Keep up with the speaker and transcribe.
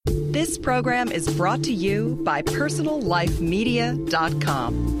This program is brought to you by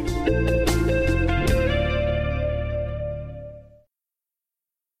PersonalLifeMedia.com.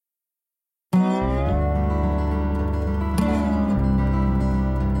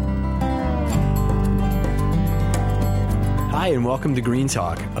 Hi, and welcome to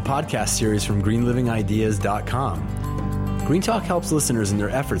GreenTalk, a podcast series from GreenLivingIdeas.com. GreenTalk helps listeners in their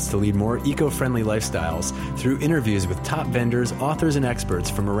efforts to lead more eco-friendly lifestyles through interviews with top vendors, authors, and experts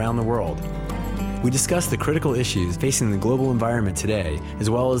from around the world. We discuss the critical issues facing the global environment today, as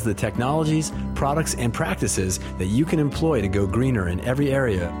well as the technologies, products, and practices that you can employ to go greener in every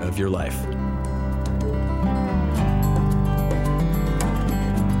area of your life.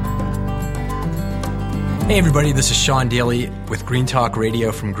 Hey everybody, this is Sean Daly with GreenTalk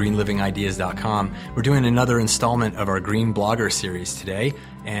Radio from GreenLivingIdeas.com. We're doing another installment of our Green Blogger series today,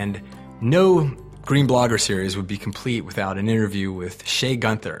 and no Green Blogger series would be complete without an interview with Shea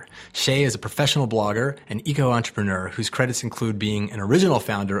Gunther. Shea is a professional blogger and eco-entrepreneur whose credits include being an original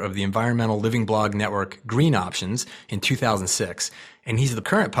founder of the environmental living blog network Green Options in 2006, and he's the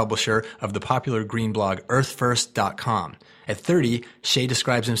current publisher of the popular green blog EarthFirst.com. At 30, Shea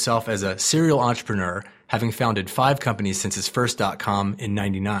describes himself as a serial entrepreneur, having founded 5 companies since his first .com in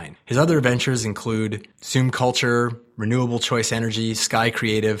 '99. His other ventures include Zoom Culture, Renewable Choice Energy, Sky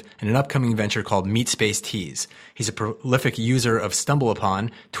Creative, and an upcoming venture called Meat Space Teas. He's a prolific user of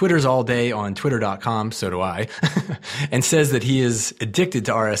StumbleUpon, Twitters all day on Twitter.com, so do I, and says that he is addicted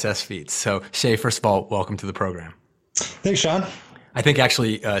to RSS feeds. So, Shea, first of all, welcome to the program. Thanks, Sean. I think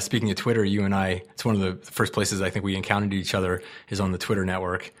actually, speaking of Twitter, you and I, it's one of the first places I think we encountered each other is on the Twitter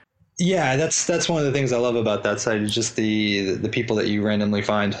network. Yeah, that's one of the things I love about that site is just the people that you randomly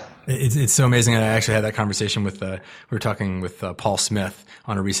find. It's so amazing. And I actually had that conversation with, we were talking with Paul Smith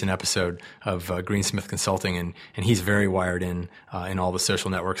on a recent episode of Greensmith Consulting, and he's very wired in all the social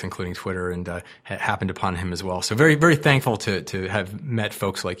networks, including Twitter, and happened upon him as well. So very, very thankful to have met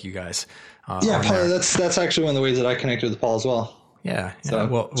folks like you guys. Yeah, Paul, that's actually one of the ways that I connected with Paul as well. Yeah. So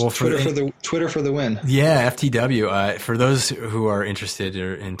well, Twitter for the win. Yeah, FTW. For those who are interested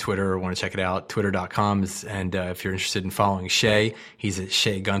in Twitter or want to check it out, twitter.com. And if you're interested in following Shea, he's at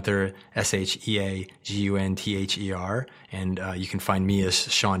Shea Gunther, SheaGunther. And you can find me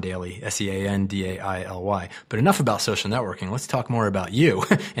as Sean Daly, SeanDaily. But enough about social networking. Let's talk more about you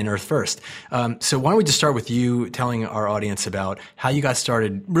and Earth First. So why don't we just start with you telling our audience about how you got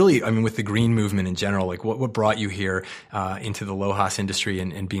started, really, I mean, with the green movement in general, like what brought you here into the LOHAS industry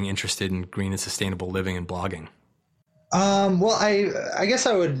and being interested in green and sustainable living and blogging? Well, I guess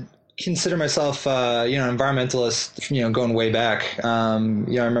I would consider myself, an environmentalist, going way back. I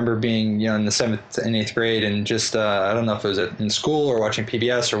remember being, in the 7th and 8th grade and just, I don't know if it was in school or watching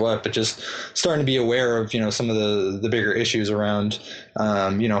PBS or what, but just starting to be aware of, some of the bigger issues around,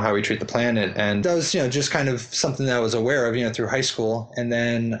 how we treat the planet. And that was, just kind of something that I was aware of, through high school. And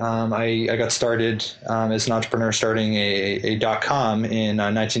then I got started as an entrepreneur starting a .com in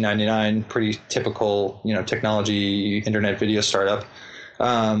 1999, pretty typical, technology, internet video startup.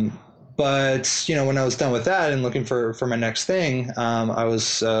 But, when I was done with that and looking for my next thing, I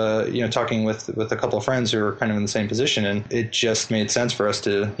was, talking with a couple of friends who were kind of in the same position, and it just made sense for us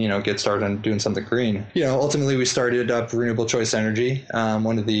to, get started on doing something green. Ultimately we started up Renewable Choice Energy,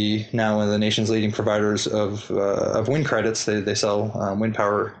 one of the nation's leading providers of wind credits. They sell wind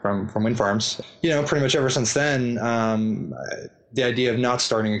power from wind farms. Pretty much ever since then, the idea of not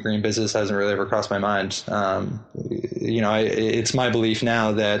starting a green business hasn't really ever crossed my mind. It's my belief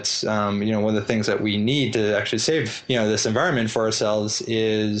now that, one of the things that we need to actually save, this environment for ourselves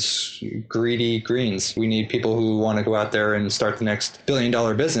is greedy greens. We need people who want to go out there and start the next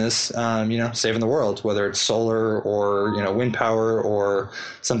billion-dollar business, saving the world, whether it's solar or, wind power or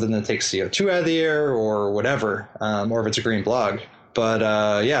something that takes CO2 out of the air or whatever, or if it's a green blog. But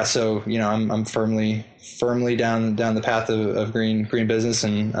so I'm firmly down the path of green business,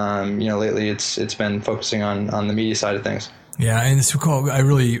 and lately it's been focusing on the media side of things. Yeah, and it's cool. I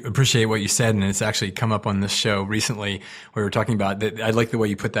really appreciate what you said, and it's actually come up on this show recently where we were talking about that. I like the way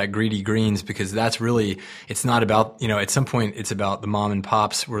you put that greedy greens, because that's really, it's not about, at some point it's about the mom and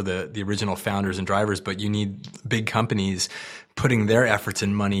pops were the original founders and drivers, but you need big companies putting their efforts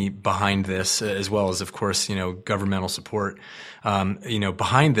and money behind this, as well as, of course, governmental support,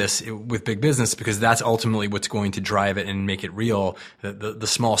 behind this with big business, because that's ultimately what's going to drive it and make it real. The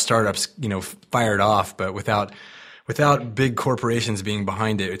small startups, fired off, but without big corporations being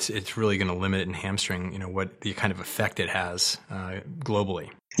behind it, it's really going to limit and hamstring, what the kind of effect it has globally.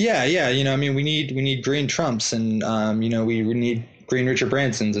 Yeah. We need green Trumps, and we need green Richard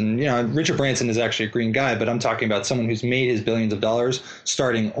Branson's. And, Richard Branson is actually a green guy, but I'm talking about someone who's made his billions of dollars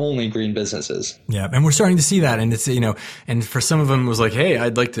starting only green businesses. Yeah. And we're starting to see that. And it's, and for some of them it was like, hey,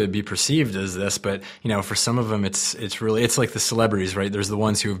 I'd like to be perceived as this. But, for some of them, it's like the celebrities, right? There's the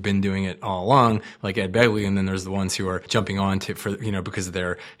ones who have been doing it all along, like Ed Begley. And then there's the ones who are jumping on because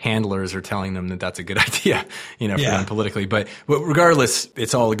their handlers are telling them that that's a good idea, for them politically. But regardless,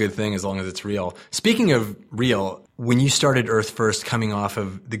 it's all a good thing as long as it's real. Speaking of real, when you started Earth First, coming off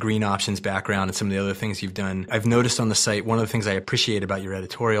of the green options background and some of the other things you've done, I've noticed on the site, one of the things I appreciate about your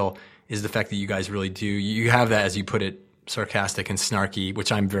editorial is the fact that you guys really do. You have that, as you put it, sarcastic and snarky,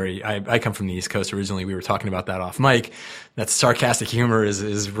 which I come from the East Coast originally. We were talking about that off mic. That sarcastic humor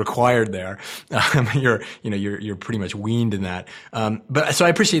is required there. You're pretty much weaned in that. But so I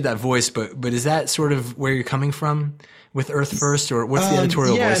appreciate that voice, but is that sort of where you're coming from with Earth First, or what's the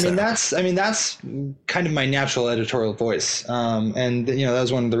editorial voice? That's kind of my natural editorial voice. And that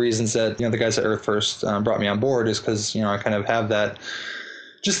was one of the reasons that, the guys at Earth First brought me on board, is because, I kind of have that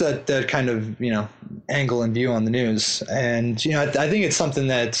kind of, angle and view on the news. And, I think it's something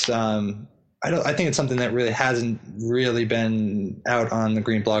that, I think it's something that really hasn't really been out on the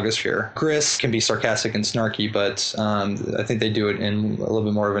green blogosphere. Chris can be sarcastic and snarky, but I think they do it in a little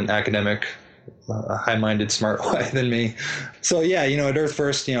bit more of an academic, high-minded, smart way than me. So yeah, at Earth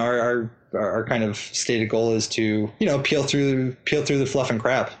First, our kind of stated goal is to, peel through the fluff and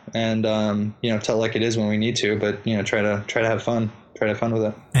crap, and tell like it is when we need to, but try to have fun. Try to have fun with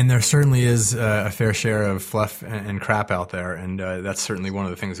it. And there certainly is a fair share of fluff and crap out there, and that's certainly one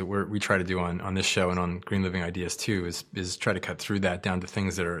of the things that we try to do on this show and on Green Living Ideas too, is try to cut through that down to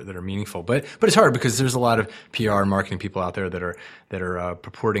things that are meaningful. But it's hard because there's a lot of PR and marketing people out there that are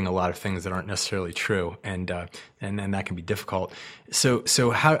purporting a lot of things that aren't necessarily true, and that can be difficult. So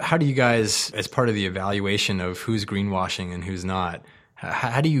how do you guys, as part of the evaluation of who's greenwashing and who's not,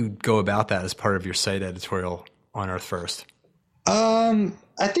 how do you go about that as part of your site editorial on Earth First?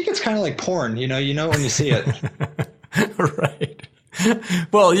 I think it's kind of like porn, when you see it. Right.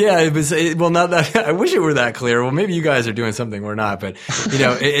 Well, yeah, not that. I wish it were that clear. Well, maybe you guys are doing something we're not, but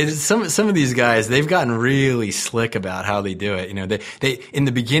some of these guys, they've gotten really slick about how they do it. They in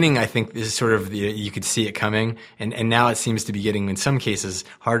the beginning, I think this is sort of you could see it coming, and now it seems to be getting, in some cases,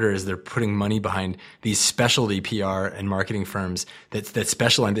 harder as they're putting money behind these specialty PR and marketing firms that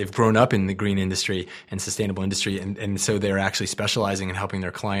specialize. They've grown up in the green industry and sustainable industry, and so they're actually specializing in helping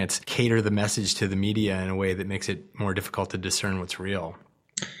their clients cater the message to the media in a way that makes it more difficult to discern what's real.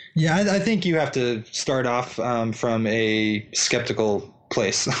 Yeah, I think you have to start off from a skeptical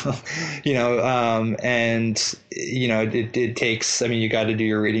place, and it takes. I mean, you got to do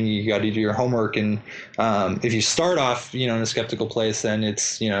your reading, you got to do your homework, and if you start off, in a skeptical place, then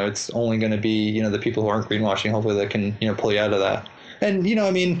it's only going to be the people who aren't greenwashing, hopefully, that can pull you out of that. And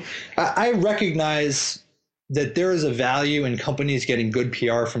I recognize that there is a value in companies getting good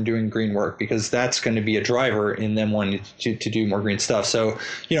PR from doing green work, because that's going to be a driver in them wanting to do more green stuff. So,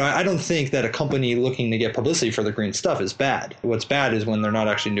 I don't think that a company looking to get publicity for the green stuff is bad. What's bad is when they're not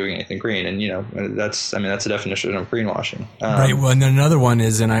actually doing anything green. And, that's the definition of greenwashing. Right. Well, and then another one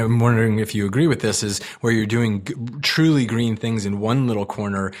is, and I'm wondering if you agree with this, is where you're doing truly green things in one little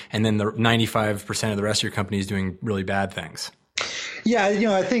corner, and then the 95% of the rest of your company is doing really bad things. Yeah,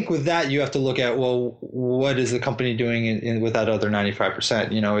 I think with that you have to look at, well, what is the company doing with that other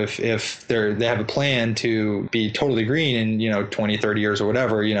 95%? If they have a plan to be totally green in 20, 30 years or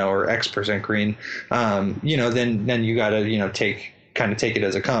whatever, or X% green, then you got to take it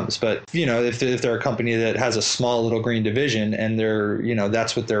as it comes. But if they're a company that has a small little green division, and they're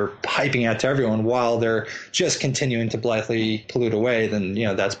that's what they're hyping out to everyone while they're just continuing to blithely pollute away, then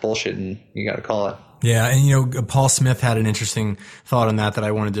that's bullshit, and you got to call it. Yeah, and Paul Smith had an interesting thought on that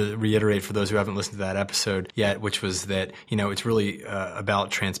I wanted to reiterate for those who haven't listened to that episode yet, which was that it's really about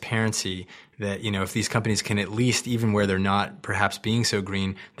transparency. That if these companies can, at least, even where they're not perhaps being so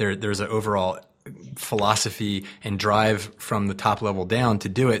green, there's an overall philosophy and drive from the top level down to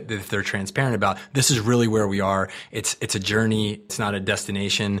do it, that if they're transparent about, this is really where we are, it's a journey, it's not a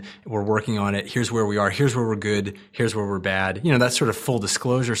destination, we're working on it, here's where we are, here's where we're good, here's where we're bad, that sort of full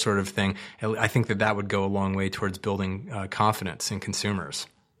disclosure sort of thing. I think that would go a long way towards building confidence in consumers.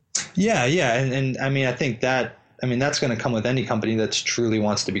 Yeah. And I think that's going to come with any company that truly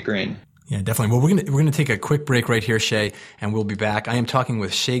wants to be green. Yeah, definitely. Well, we're gonna take a quick break right here, Shea, and we'll be back. I am talking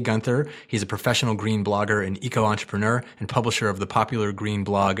with Shea Gunther. He's a professional green blogger and eco-entrepreneur and publisher of the popular green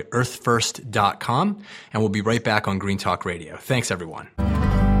blog earthfirst.com, and we'll be right back on GreenTalk Radio. Thanks, everyone.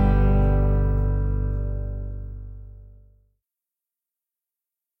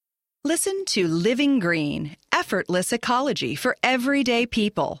 Listen to Living Green, Effortless Ecology for Everyday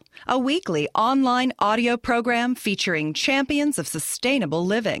People, a weekly online audio program featuring champions of sustainable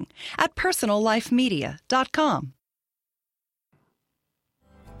living at personallifemedia.com.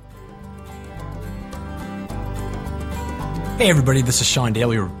 Hey everybody, this is Sean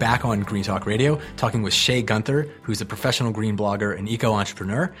Daly. We're back on GreenTalk Radio talking with Shea Gunther, who's a professional green blogger and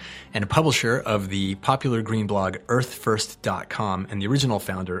eco-entrepreneur and a publisher of the popular green blog earthfirst.com and the original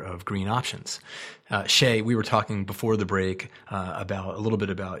founder of Green Options. Shea, we were talking before the break about a little bit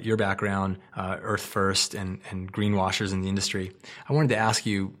about your background, Earth First and greenwashers in the industry. I wanted to ask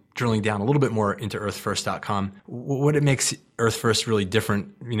you, drilling down a little bit more into earthfirst.com, what it makes Earth First really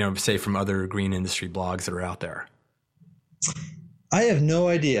different, say from other green industry blogs that are out there. I have no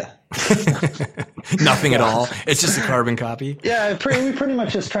idea. Nothing at all. It's just a carbon copy. Yeah, we pretty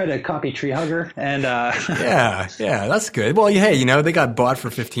much just try to copy Tree Hugger, and yeah, that's good. Well, hey, they got bought for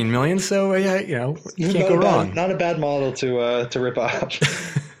 $15 million, so you can't go wrong. Not a bad model to rip off.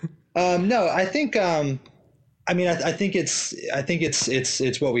 No, I think. I think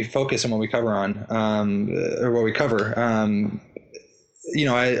it's what we focus and what we cover on, or what we cover. I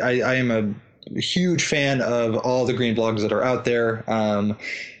am a huge fan of all the green blogs that are out there. I've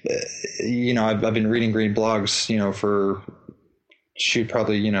been reading green blogs, for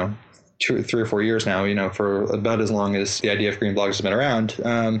probably, 3 or 4 years now, for about as long as the idea of green blogs has been around.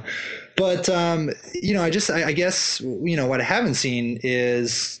 I guess, what I haven't seen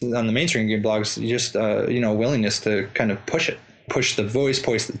is on the mainstream green blogs, just, willingness to kind of push the voice,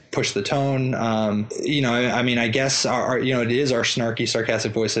 push the tone. I guess it is our snarky,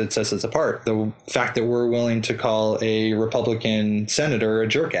 sarcastic voice that sets us apart. The fact that we're willing to call a Republican senator a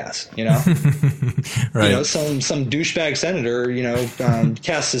jerk-ass, right. Some douchebag senator,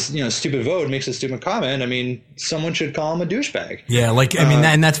 casts this, stupid vote, makes a stupid comment. Someone should call him a douchebag. Yeah.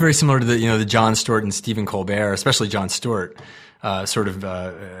 And that's very similar to the Jon Stewart and Stephen Colbert, especially Jon Stewart.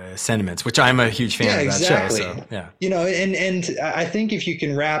 Sentiments, which I'm a huge fan of that show. So, yeah. And I think if you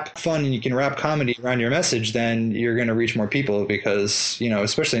can wrap fun and you can wrap comedy around your message, then you're going to reach more people because,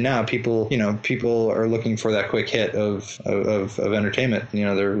 especially now people are looking for that quick hit of entertainment.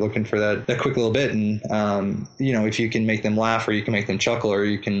 They're looking for that quick little bit. And, if you can make them laugh or you can make them chuckle or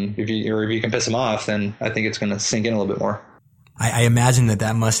if you can piss them off, then I think it's going to sink in a little bit more. I imagine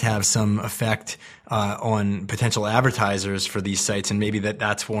that must have some effect on potential advertisers for these sites, and maybe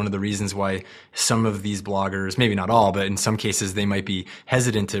that's one of the reasons why some of these bloggers, maybe not all, but in some cases they might be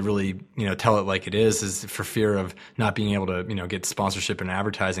hesitant to really tell it like it is for fear of not being able to get sponsorship and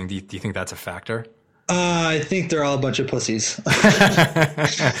advertising. Do you think that's a factor? I think they're all a bunch of pussies.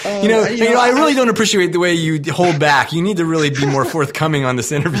 I really don't appreciate the way you hold back. You need to really be more forthcoming on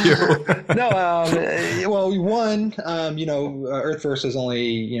this interview. Earth First is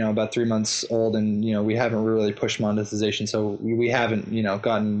only, about 3 months old and, we haven't really pushed monetization. So we haven't,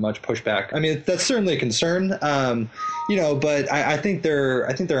 gotten much pushback. That's certainly a concern. But I think there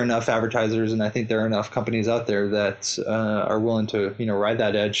are enough advertisers and I think there are enough companies out there that are willing to, ride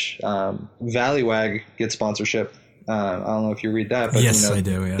that edge. Valleywag get sponsorship. I don't know if you read that, but yes, I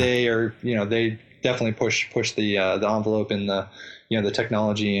do. Yeah. They are, they definitely push the envelope in the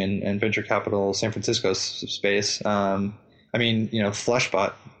technology and venture capital San Francisco space.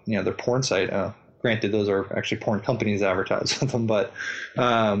 Fleshbot, their porn site. Granted, those are actually porn companies that advertise with them, but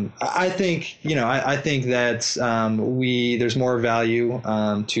I think that there's more value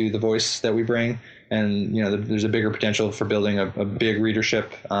to the voice that we bring. And, there's a bigger potential for building a big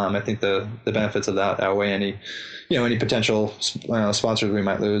readership. I think the benefits of that outweigh any potential sponsors we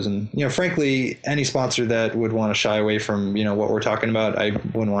might lose. And, frankly, any sponsor that would want to shy away from, what we're talking about, I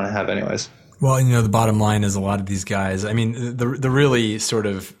wouldn't want to have anyways. Well, the bottom line is a lot of these guys, the really sort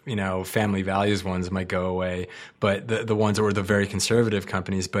of, family values ones might go away, but the ones that were the very conservative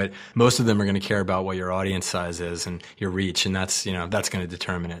companies, but most of them are going to care about what your audience size is and your reach. And that's going to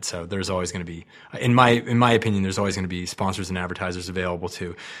determine it. So there's always going to be, in my opinion, there's always going to be sponsors and advertisers available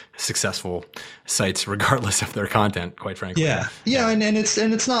to successful sites, regardless of their content, quite frankly. Yeah. And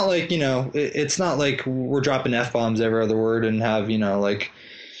it's not like, it's not like we're dropping F-bombs every other word and have,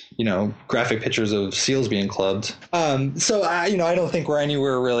 graphic pictures of seals being clubbed. So I don't think we're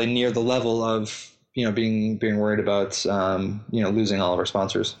anywhere really near the level of, being worried about, losing all of our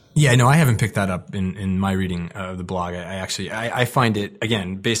sponsors. Yeah, no, I haven't picked that up in my reading of the blog. I find it,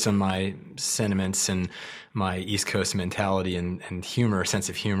 again, based on my sentiments and my East Coast mentality and humor, sense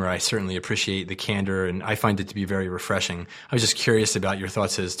of humor, I certainly appreciate the candor, and I find it to be very refreshing. I was just curious about your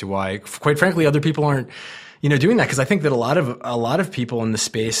thoughts as to why, quite frankly, other people aren't, doing that, because I think that a lot of people in the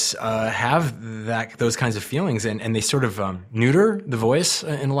space have those kinds of feelings, and they sort of neuter the voice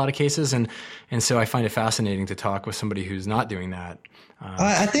in a lot of cases, and so I find it fascinating to talk with somebody who's not doing that.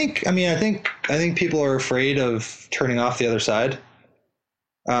 I think people are afraid of turning off the other side.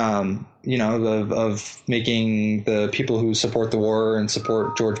 Of making the people who support the war and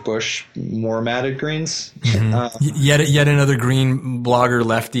support George Bush more mad at Greens. Mm-hmm. Yet another green blogger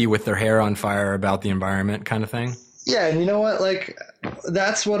lefty with their hair on fire about the environment kind of thing. Yeah, and you know what? Like,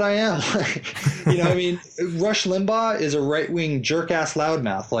 that's what I am. Rush Limbaugh is a right-wing jerk-ass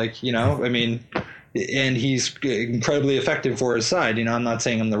loudmouth. And he's incredibly effective for his side. I'm not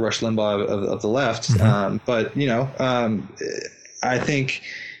saying I'm the Rush Limbaugh of the left, but I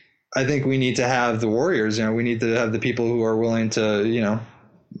think we need to have the warriors. We need to have the people who are willing to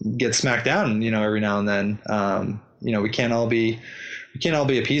get smacked down. Every now and then. We can't all be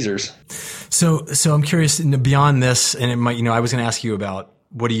appeasers. So I'm curious, beyond this, and it might, I was going to ask you about,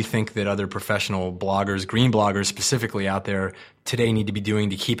 what do you think that other professional bloggers, green bloggers specifically out there today, need to be doing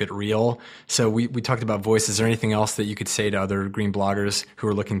to keep it real? So we talked about voice. Is there anything else that you could say to other green bloggers who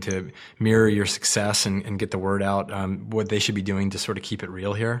are looking to mirror your success and get the word out, what they should be doing to sort of keep it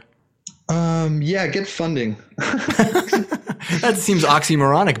real here? Get funding. That seems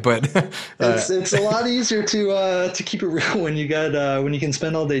oxymoronic, but it's a lot easier to keep it real when you can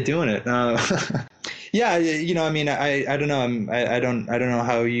spend all day doing it. Yeah, I don't know. I don't know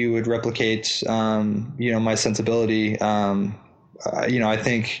how you would replicate, my sensibility. I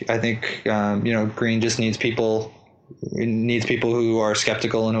think Green just needs people who are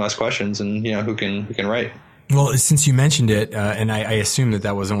skeptical and who ask questions, and who can write. Well, since you mentioned it, and I assume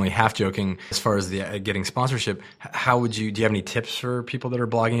that was only half joking as far as the getting sponsorship, do you have any tips for people that are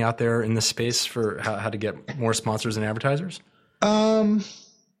blogging out there in this space for how to get more sponsors and advertisers?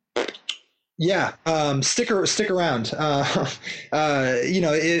 Yeah. Stick around.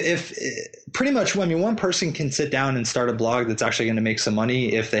 If pretty much, one person can sit down and start a blog that's actually going to make some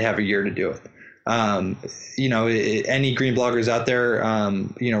money if they have a year to do it. Any green bloggers out there,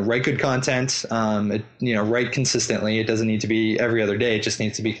 write good content, write consistently. It doesn't need to be every other day. It just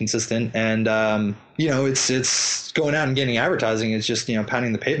needs to be consistent. And, it's going out and getting advertising. It's just,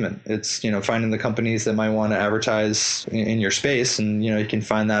 pounding the pavement. It's, finding the companies that might want to advertise in your space. And, you can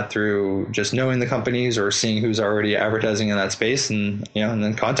find that through just knowing the companies or seeing who's already advertising in that space, and, and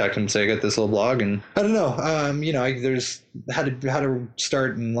then contact them and say, I got this little blog. And I don't know, there's how to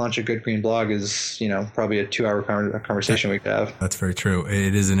start and launch a good green blog is, probably a 2-hour conversation we could have. That's very true.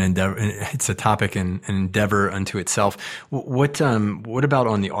 It is an endeavor. It's a topic and an endeavor unto itself. What about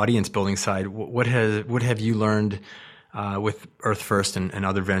on the audience building side? What have you learned with Earth First and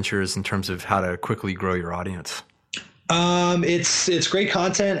other ventures in terms of how to quickly grow your audience? It's great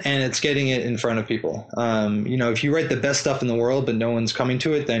content, and it's getting it in front of people. If you write the best stuff in the world, but no one's coming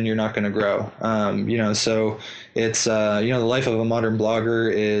to it, then you're not going to grow. So it's, the life of a modern blogger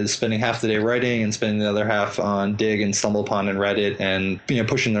is spending half the day writing and spending the other half on Dig and StumbleUpon and Reddit and,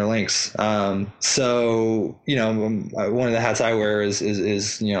 pushing their links. One of the hats I wear is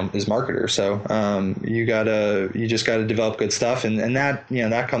marketer. So, you just gotta develop good stuff. And that,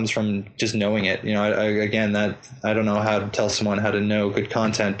 that comes from just knowing it. I don't know how to tell someone how to know good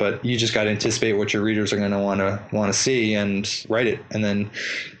content, but you just got to anticipate what your readers are going to want to see and write it, and then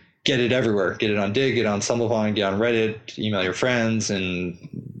get it everywhere. Get it on Dig, get it on StumbleUpon, get on Reddit, email your friends, and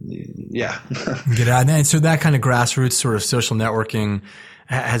yeah. Get out. And so that kind of grassroots sort of social networking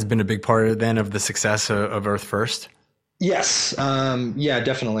has been a big part of the success of Earth First. Yes. Yeah,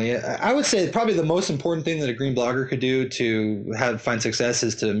 definitely. I would say probably the most important thing that a green blogger could do to find success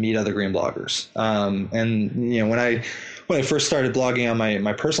is to meet other green bloggers. When I first started blogging on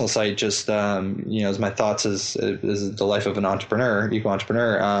my personal site, just, as my thoughts as the life of an entrepreneur,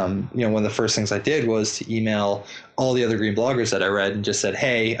 eco-entrepreneur, one of the first things I did was to email all the other green bloggers that I read and just said,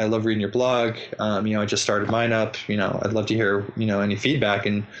 hey, I love reading your blog. I just started mine up. I'd love to hear, any feedback.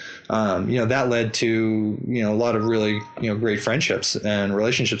 And, that led to, a lot of really, great friendships and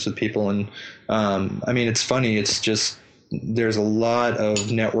relationships with people. And, it's funny. It's just, there's a lot of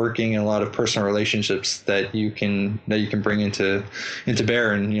networking and a lot of personal relationships that you can bring into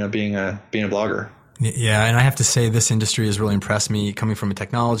bear and, being a blogger. Yeah, and I have to say this industry has really impressed me, coming from a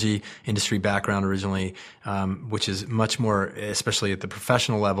technology industry background originally, which is much more, especially at the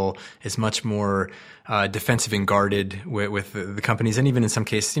professional level, is much more defensive and guarded with the companies, and even in some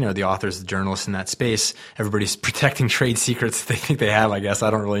cases, the authors, the journalists in that space. Everybody's protecting trade secrets they think they have, I guess. I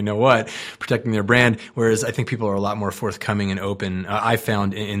don't really know what, protecting their brand, whereas I think people are a lot more forthcoming and open, I've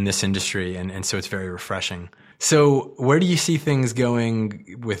found in this industry, and so it's very refreshing. So where do you see things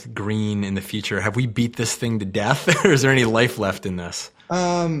going with green in the future? Have we beat this thing to death, or is there any life left in this?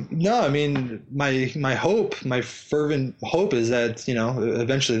 No, I mean, my hope, my fervent hope is that,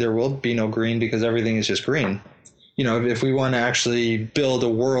 eventually there will be no green because everything is just green. If we want to actually build a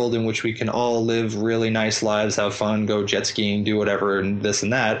world in which we can all live really nice lives, have fun, go jet skiing, do whatever, and this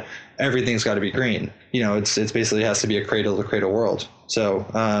and that, everything's got to be green. It's basically has to be a cradle to cradle world. So,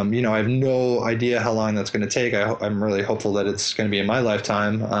 I have no idea how long that's going to take. I'm really hopeful that it's going to be in my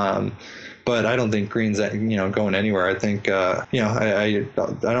lifetime. But I don't think green's, going anywhere. I think, I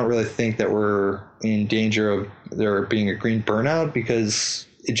don't really think that we're in danger of there being a green burnout because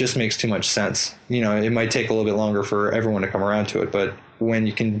it just makes too much sense. It might take a little bit longer for everyone to come around to it, but when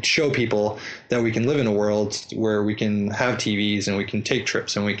you can show people that we can live in a world where we can have TVs and we can take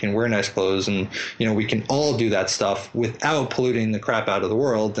trips and we can wear nice clothes and, we can all do that stuff without polluting the crap out of the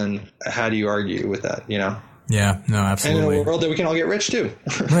world, then how do you argue with that, Yeah, no, absolutely. And in a world that we can all get rich too.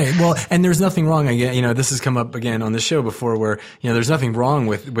 Right. Well, and there's nothing wrong. Again, this has come up again on the show before where, there's nothing wrong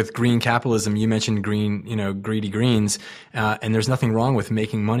with green capitalism. You mentioned green, greedy greens. And there's nothing wrong with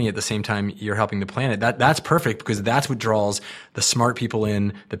making money at the same time you're helping the planet. That's perfect because that's what draws the smart people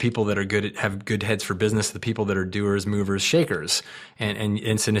in, the people that are have good heads for business, the people that are doers, movers, shakers. And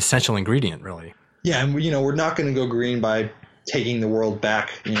it's an essential ingredient, really. Yeah. And, we're not going to go green by taking the world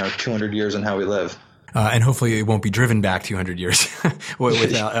back, 200 years on how we live. And hopefully it won't be driven back 200 years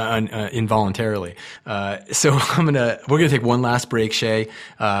without, involuntarily. So we're going to take one last break, Shea.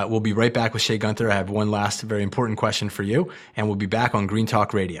 We'll be right back with Shea Gunther. I have one last very important question for you, and we'll be back on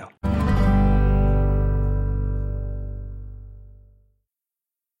GreenTalk Radio.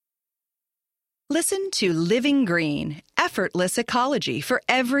 Listen to Living Green, Effortless Ecology for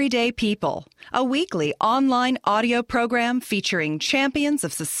Everyday People, a weekly online audio program featuring champions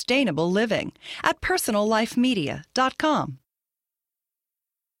of sustainable living at personallifemedia.com.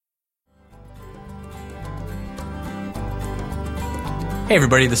 Hey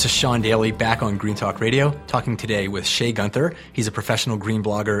everybody, this is Sean Daly back on GreenTalk Radio, talking today with Shea Gunther. He's a professional green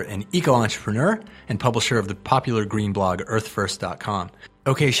blogger and eco-entrepreneur and publisher of the popular green blog earthfirst.com.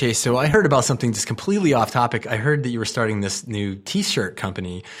 Okay, Shea, so I heard about something just completely off topic. I heard that you were starting this new t-shirt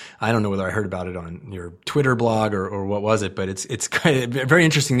company. I don't know whether I heard about it on your Twitter blog or what was it, but it's kind of a very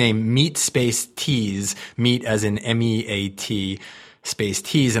interesting name, Meat Space Tees, meat as in MEAT space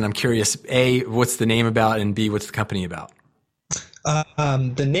tees. And I'm curious, A, what's the name about, and B, what's the company about?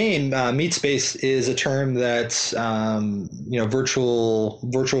 The name Meat Space is a term that virtual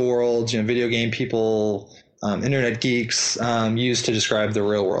worlds, video game people, internet geeks use to describe the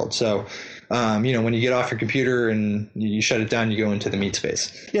real world. So, when you get off your computer and you shut it down, you go into the meat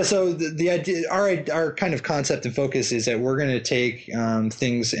space. Yeah. So the idea, our kind of concept and focus is that we're going to take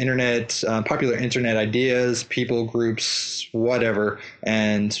things, popular internet ideas, people, groups, whatever,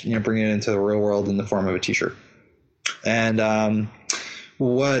 and bring it into the real world in the form of a t-shirt. And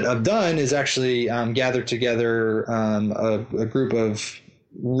what I've done is actually gathered together a group of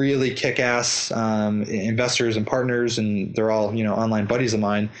really kick-ass investors and partners, and they're all online buddies of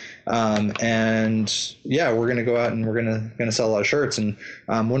mine. And yeah, we're going to go out and we're going to sell a lot of shirts. And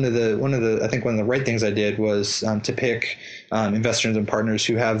one of the right things I did was to pick investors and partners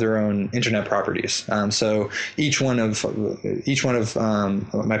who have their own internet properties. So each one of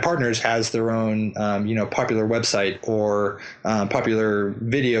my partners has their own popular website or popular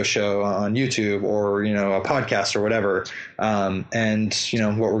video show on YouTube or a podcast or whatever. And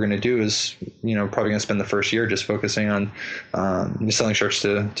what we're going to do is probably going to spend the first year just focusing on selling shirts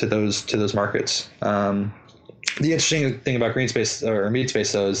to those markets. The interesting thing about green space or meat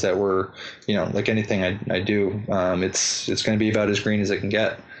space, though, is that we're, like anything I do, it's going to be about as green as it can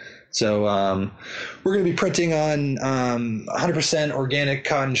get. So we're going to be printing on 100% organic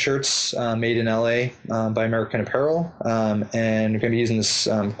cotton shirts made in LA by American Apparel, and we're going to be using this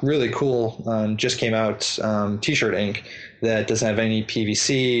really cool, just came out t-shirt ink that doesn't have any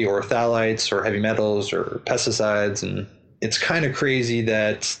PVC or phthalates or heavy metals or pesticides. And it's kind of crazy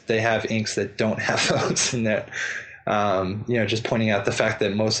that they have inks that don't have those, and that just pointing out the fact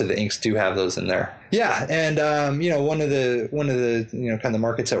that most of the inks do have those in there. Yeah, and one of the kind of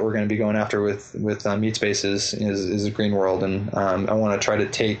markets that we're going to be going after with Meat Spaces is the green world, and I want to try to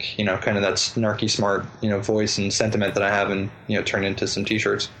take kind of that snarky smart voice and sentiment that I have and turn into some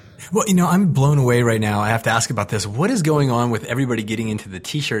t-shirts. Well, I'm blown away right now. I have to ask about this. What is going on with everybody getting into the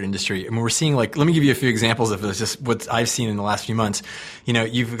t-shirt industry? I mean, we're seeing let me give you a few examples of this, just what I've seen in the last few months.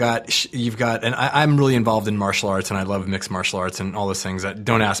 You've got, and I'm really involved in martial arts, and I love mixed martial arts and all those things.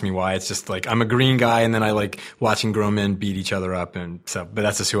 Don't ask me why. It's just like, I'm a green guy, and then I like watching grown men beat each other up, but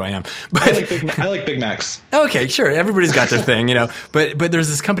that's just who I am. But I like Big Macs. Okay, sure. Everybody's got their thing, but there's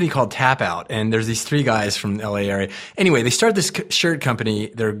this company called Tap Out, and there's these three guys from the LA area. Anyway, they started this shirt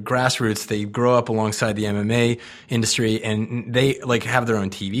company. They're grassroots. They grow up alongside the MMA industry, and they have their own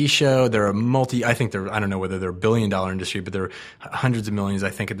TV show. They're I don't know whether they're a $1 billion industry, but they're hundreds of millions, I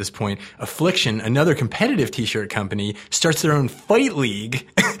think, at this point. Affliction, another competitive t-shirt company, starts their own fight league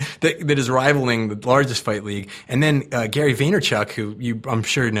that is rivaling the largest fight league. And then Gary Vaynerchuk, who I'm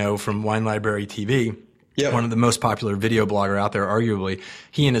sure know from Wine Library TV, yep, one of the most popular video blogger out there, arguably,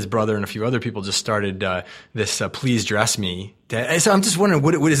 he and his brother and a few other people just started this Please Dress Me. So I'm just wondering,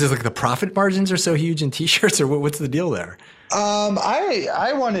 what is this, like the profit margins are so huge in t-shirts, or what's the deal there?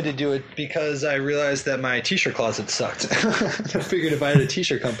 I wanted to do it because I realized that my t-shirt closet sucked. I figured if I had a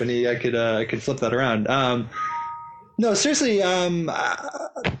t-shirt company, I could flip that around. No, seriously,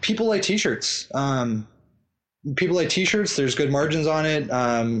 people like t-shirts. People like t-shirts. There's good margins on it.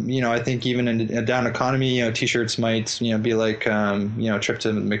 I think even in a down economy, t-shirts might, be like, a trip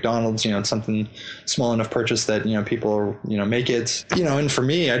to McDonald's, it's something small enough purchase that, people, make it, and for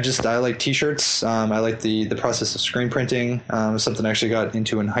me, I like t-shirts. I like the process of screen printing, something I actually got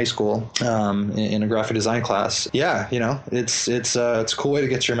into in high school, in a graphic design class. Yeah. It's a cool way to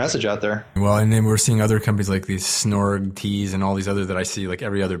get your message out there. Well, and then we're seeing other companies like these Snorg tees and all these other that I see, like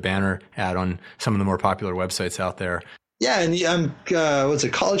every other banner ad on some of the more popular websites out there. Yeah, and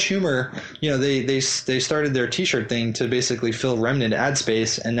College Humor? They started their t-shirt thing to basically fill remnant ad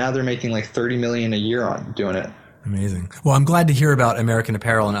space, and now they're making like $30 million a year on doing it. Amazing. Well, I'm glad to hear about American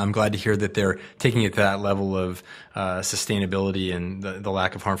Apparel, and I'm glad to hear that they're taking it to that level of sustainability and the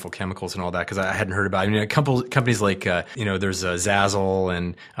lack of harmful chemicals and all that, because I hadn't heard about it. I mean, companies like, there's Zazzle,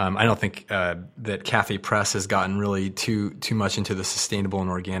 and I don't think that Cafe Press has gotten really too much into the sustainable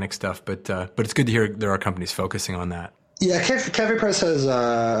and organic stuff, but it's good to hear there are companies focusing on that. Yeah, Cafe Press has,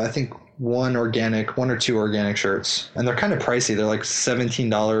 I think, one or two organic shirts, and they're kind of pricey. They're like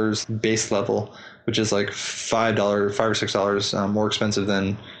 $17 base level, which is like $5 or $6 more expensive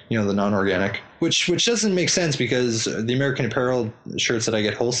than the non-organic, which doesn't make sense because the American Apparel shirts that I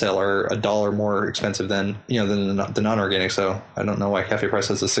get wholesale are $1 more expensive than the non-organic. So I don't know why Cafe Press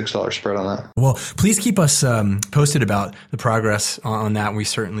has a $6 spread on that. Well, please keep us posted about the progress on that. We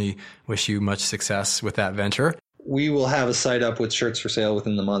certainly wish you much success with that venture. We will have a site up with shirts for sale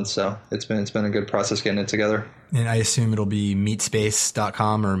within the month, so it's been a good process getting it together. And I assume it'll be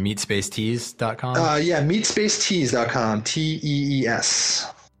meatspace.com or meatspacetees.com? Meatspacetees.com, TEES.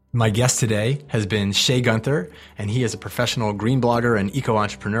 My guest today has been Shea Gunther, and he is a professional green blogger and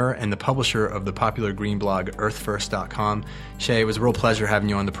eco-entrepreneur and the publisher of the popular green blog earthfirst.com. Shea, it was a real pleasure having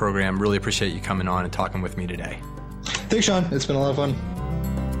you on the program. Really appreciate you coming on and talking with me today. Thanks, Sean. It's been a lot of fun.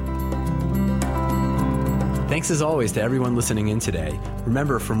 Thanks as always to everyone listening in today.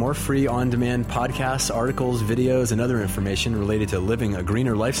 Remember, for more free on-demand podcasts, articles, videos, and other information related to living a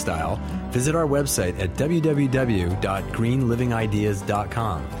greener lifestyle, visit our website at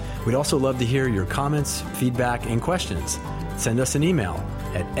www.greenlivingideas.com. We'd also love to hear your comments, feedback, and questions. Send us an email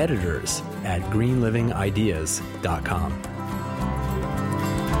at editors@greenlivingideas.com.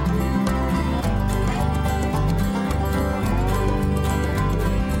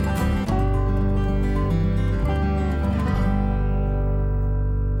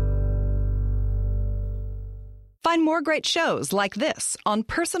 Find more great shows like this on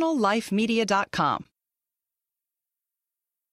personallifemedia.com.